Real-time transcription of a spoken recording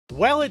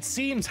Well, it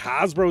seems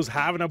Hasbro's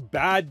having a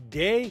bad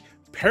day.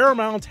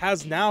 Paramount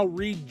has now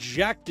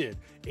rejected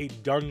a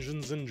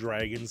Dungeons &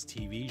 Dragons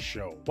TV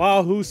show.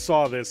 Well, who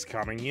saw this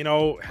coming? You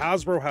know,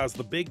 Hasbro has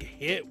the big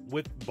hit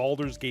with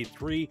Baldur's Gate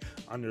 3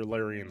 under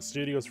Larian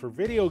Studios for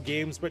video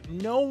games, but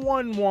no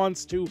one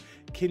wants to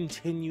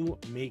continue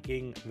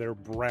making their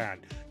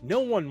brand.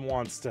 No one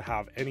wants to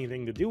have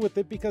anything to do with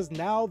it because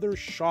now they're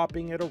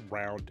shopping it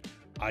around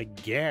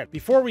again.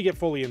 Before we get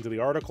fully into the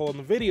article and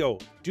the video,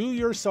 do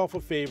yourself a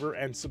favor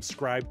and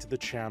subscribe to the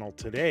channel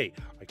today.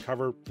 I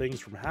cover things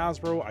from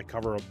Hasbro, I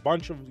cover a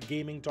bunch of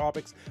gaming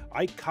topics,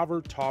 I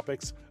cover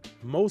topics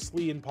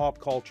mostly in pop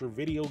culture,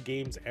 video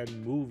games,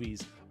 and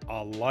movies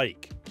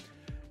alike.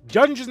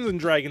 Dungeons &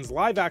 Dragons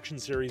live action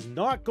series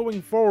not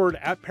going forward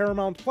at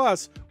Paramount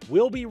Plus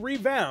will be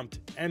revamped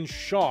and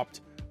shopped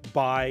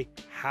by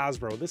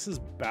Hasbro. This is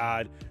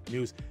bad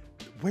news.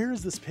 Where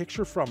is this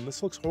picture from?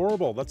 This looks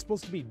horrible. That's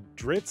supposed to be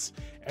Dritz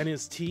and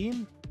his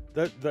team.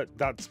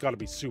 That's got to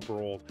be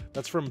super old.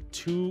 That's from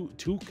two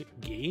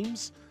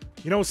games.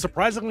 You know,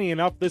 surprisingly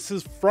enough, this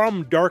is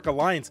from Dark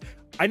Alliance.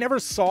 I never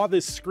saw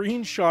this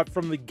screenshot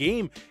from the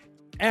game,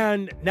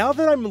 and now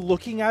that I'm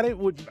looking at it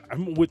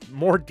with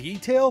more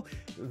detail,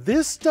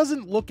 this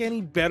doesn't look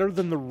any better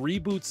than the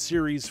reboot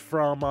series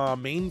from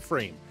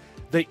Mainframe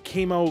that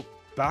came out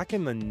back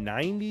in the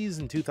 90s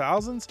and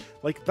 2000s.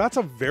 Like, that's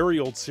a very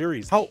old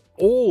series. How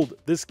old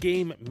this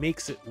game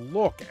makes it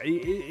look.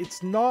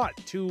 It's not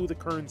to the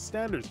current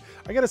standards.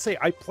 I gotta say,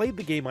 I played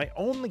the game, I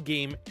own the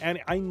game,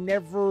 and I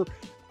never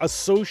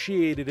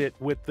associated it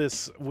with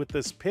this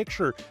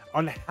picture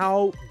on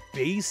how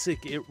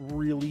basic it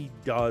really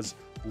does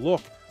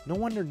look. No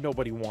wonder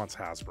nobody wants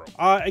Hasbro.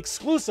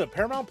 Exclusive,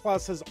 Paramount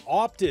Plus has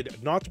opted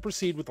not to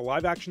proceed with the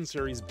live-action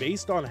series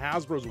based on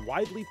Hasbro's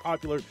widely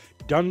popular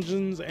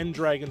Dungeons &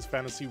 Dragons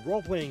fantasy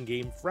role-playing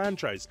game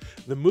franchise.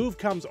 The move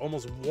comes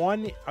almost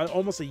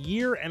a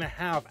year and a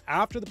half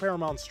after the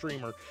Paramount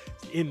streamer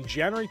in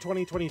January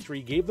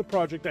 2023 gave the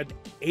project an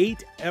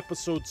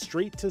 8-episode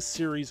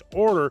straight-to-series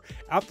order.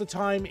 At the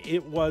time,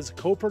 it was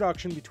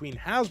co-production between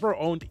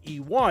Hasbro-owned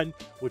E1,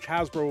 which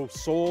Hasbro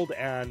sold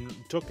and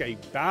took a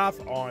bath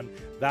on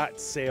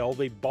that sale.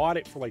 They bought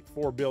it for like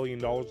 $4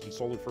 billion and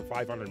sold it for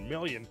 $500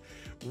 million,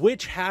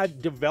 which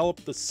had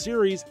developed the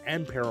series,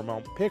 and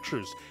Paramount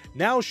Pictures.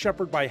 Now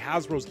shepherded by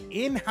Hasbro's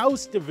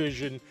in-house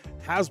division,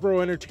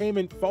 Hasbro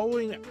Entertainment,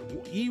 following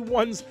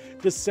E1's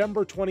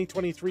December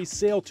 2023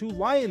 sale to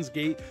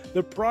Lionsgate,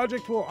 the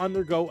project will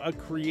undergo a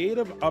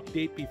creative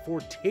update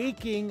before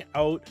taking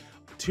out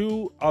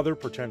to other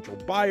potential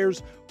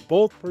buyers,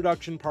 both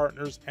production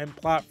partners and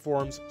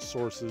platforms,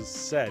 sources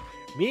said.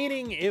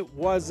 Meaning it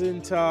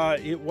wasn't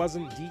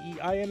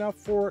DEI enough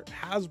for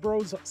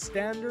Hasbro's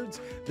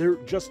standards. They're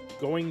just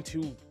going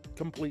to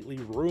completely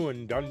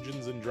ruin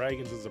Dungeons &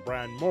 Dragons as a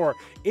brand more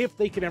if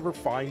they can ever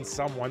find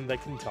someone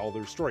that can tell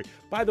their story.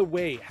 By the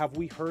way, have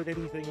we heard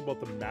anything about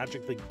the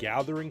Magic the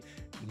Gathering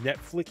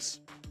Netflix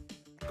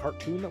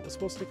cartoon that was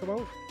supposed to come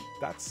out?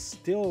 That's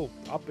still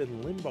up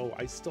in limbo.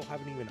 I still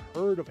haven't even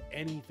heard of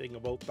anything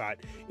about that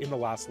in the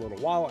last little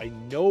while. I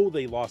know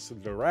they lost the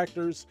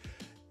directors,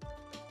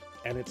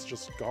 and it's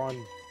just gone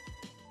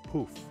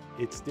poof.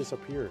 It's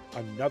disappeared.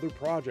 Another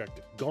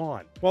project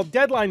gone. Well,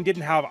 Deadline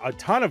didn't have a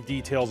ton of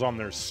details on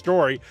their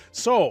story,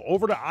 so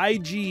over to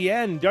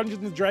IGN,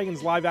 Dungeons &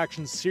 Dragons live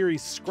action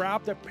series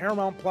scrapped at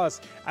Paramount Plus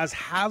as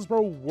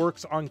Hasbro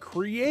works on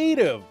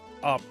creative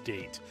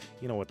update.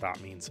 You know what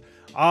that means.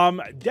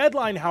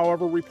 Deadline,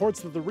 however,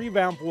 reports that the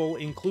revamp will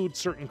include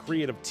certain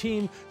creative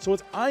team, so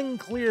it's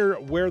unclear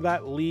where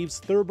that leaves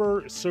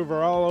Thurber,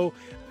 Silverello,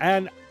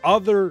 and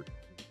other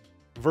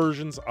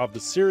versions of the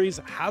series.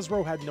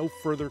 Hasbro had no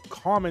further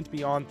comment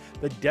beyond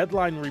the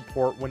Deadline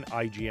report when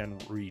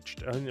IGN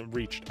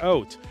reached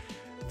out.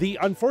 The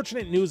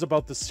unfortunate news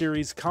about the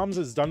series comes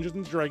as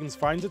Dungeons & Dragons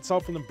finds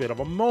itself in a bit of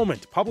a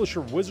moment.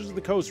 Publisher Wizards of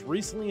the Coast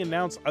recently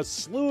announced a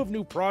slew of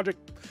new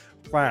project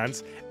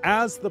plans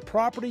as the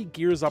property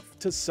gears up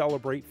to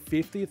celebrate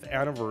 50th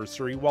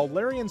anniversary, while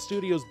Larian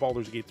Studios'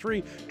 Baldur's Gate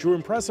 3 drew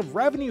impressive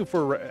revenue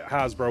for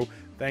Hasbro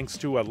thanks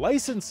to a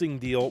licensing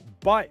deal,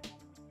 but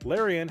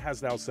Larian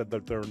has now said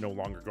that they're no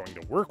longer going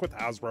to work with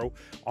Hasbro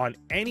on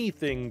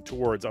anything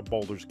towards a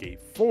Baldur's Gate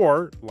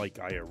 4, like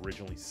I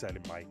originally said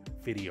in my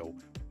video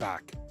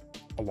back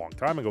a long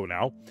time ago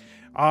now.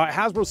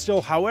 Hasbro still,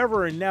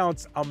 however,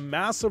 announced a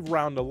massive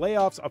round of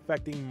layoffs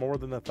affecting more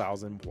than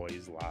 1,000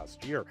 employees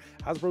last year.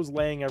 Hasbro's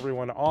laying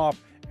everyone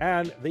off,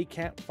 and they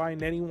can't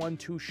find anyone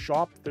to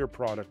shop their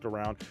product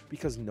around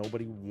because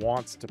nobody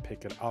wants to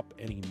pick it up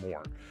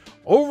anymore.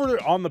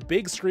 Over on the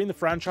big screen, the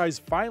franchise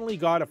finally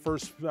got a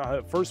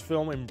first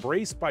film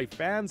embraced by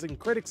fans and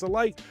critics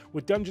alike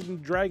with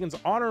Dungeons & Dragons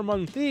Honor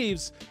Among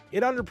Thieves.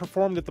 It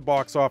underperformed at the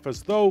box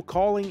office, though,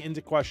 calling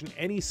into question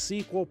any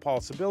sequel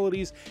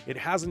possibilities. It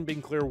hasn't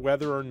been clear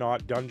whether or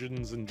not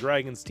Dungeons &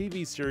 Dragons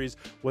TV series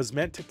was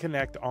meant to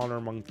connect Honor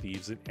Among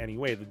Thieves in any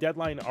way. The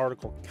Deadline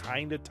article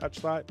kind of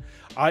touched that.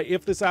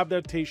 If this this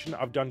adaptation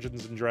of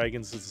Dungeons &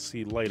 Dragons is to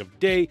see light of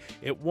day.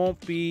 It won't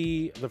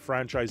be the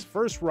franchise's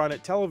first run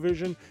at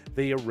television.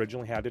 They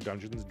originally had a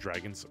Dungeons &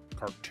 Dragons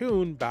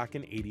cartoon back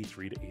in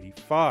 83 to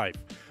 85.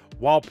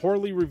 While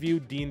poorly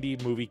reviewed, D&D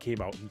movie came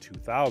out in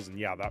 2000.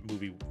 Yeah, that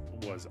movie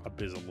was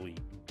abysmally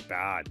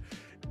bad.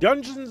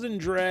 Dungeons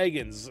 &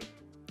 Dragons,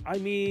 I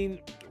mean,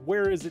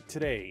 where is it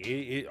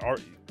today?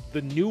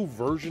 The new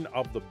version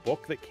of the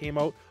book that came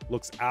out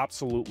looks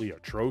absolutely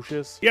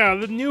atrocious. Yeah,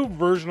 the new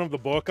version of the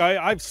book,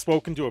 I've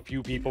spoken to a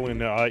few people in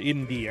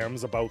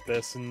DMs about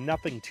this, and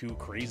nothing too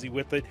crazy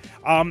with it.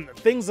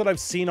 Things that I've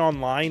seen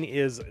online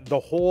is the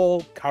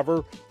whole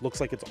cover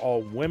looks like it's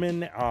all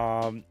women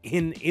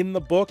in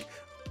the book,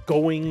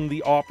 going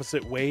the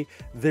opposite way.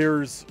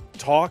 There's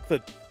talk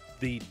that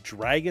the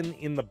dragon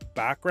in the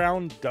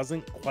background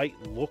doesn't quite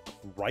look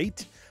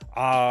right.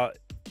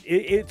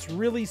 It's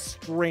really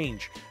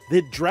strange.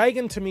 The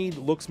dragon to me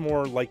looks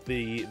more like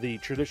the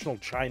traditional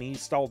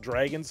Chinese style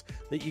dragons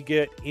that you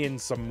get in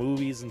some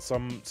movies and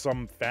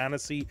some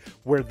fantasy,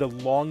 where the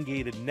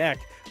elongated neck,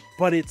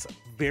 but it's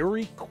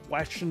very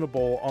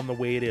questionable on the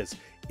way it is.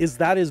 Is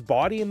that his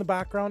body in the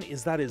background?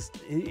 Is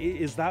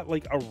that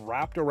like a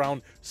wrapped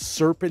around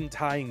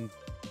serpentine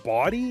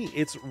body?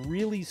 It's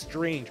really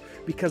strange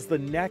because the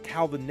neck,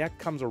 how the neck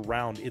comes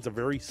around, it's a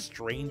very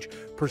strange,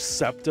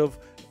 perceptive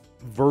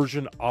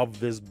version of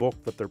this book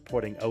that they're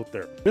putting out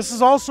there. This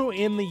is also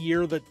in the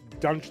year that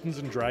Dungeons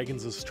 &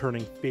 Dragons is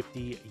turning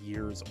 50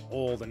 years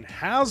old, and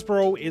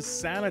Hasbro is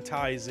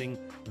sanitizing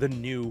the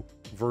new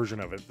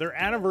version of it. Their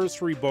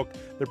anniversary book,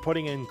 they're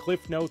putting in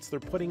cliff notes, they're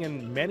putting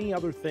in many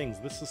other things.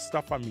 This is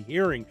stuff I'm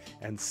hearing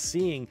and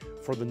seeing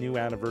for the new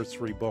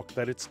anniversary book,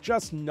 that it's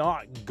just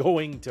not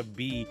going to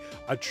be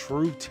a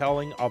true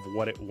telling of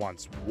what it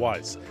once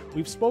was.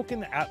 We've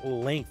spoken at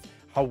length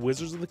how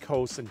Wizards of the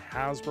Coast and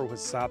Hasbro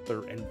has sat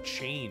there and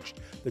changed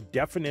the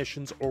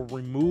definitions or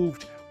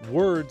removed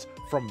words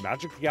from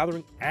Magic the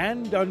Gathering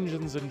and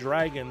Dungeons &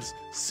 Dragons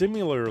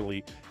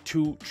similarly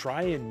to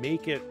try and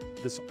make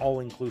it this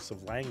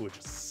all-inclusive language,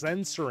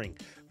 censoring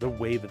the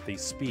way that they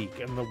speak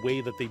and the way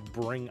that they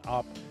bring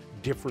up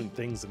different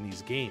things in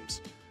these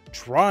games,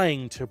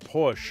 trying to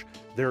push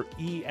their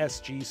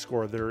ESG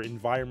score, their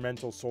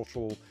environmental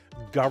social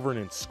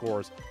governance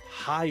scores,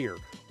 higher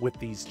with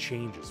these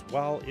changes.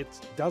 Well, it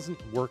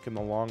doesn't work in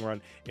the long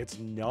run. It's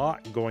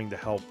not going to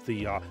help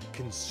the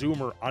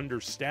consumer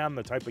understand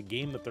the type of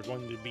game that they're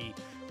going to be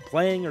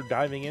playing or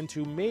diving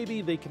into.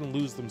 Maybe they can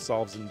lose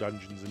themselves in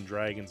Dungeons &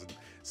 Dragons and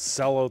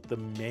sell out the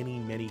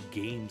many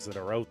games that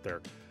are out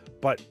there.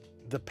 But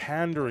the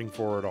pandering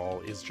for it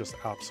all is just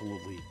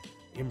absolutely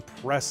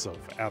impressive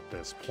at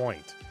this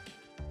point.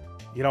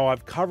 You know,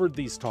 I've covered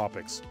these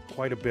topics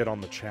quite a bit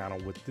on the channel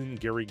within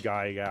Gary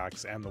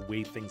Gygax and the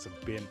way things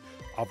have been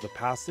of the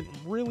past. It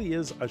really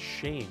is a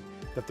shame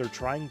that they're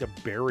trying to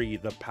bury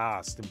the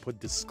past and put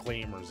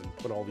disclaimers and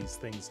put all these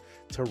things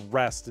to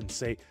rest and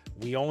say,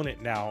 we own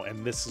it now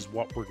and this is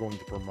what we're going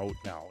to promote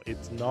now.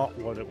 It's not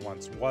what it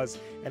once was,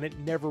 and it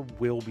never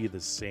will be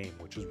the same,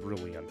 which is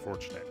really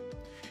unfortunate.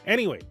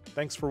 Anyway,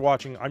 thanks for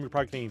watching. I'm your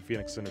Product Canadian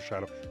Phoenix,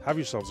 Cindershadow. Have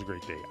yourselves a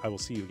great day. I will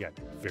see you again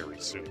very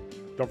soon.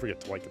 Don't forget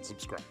to like and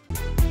subscribe.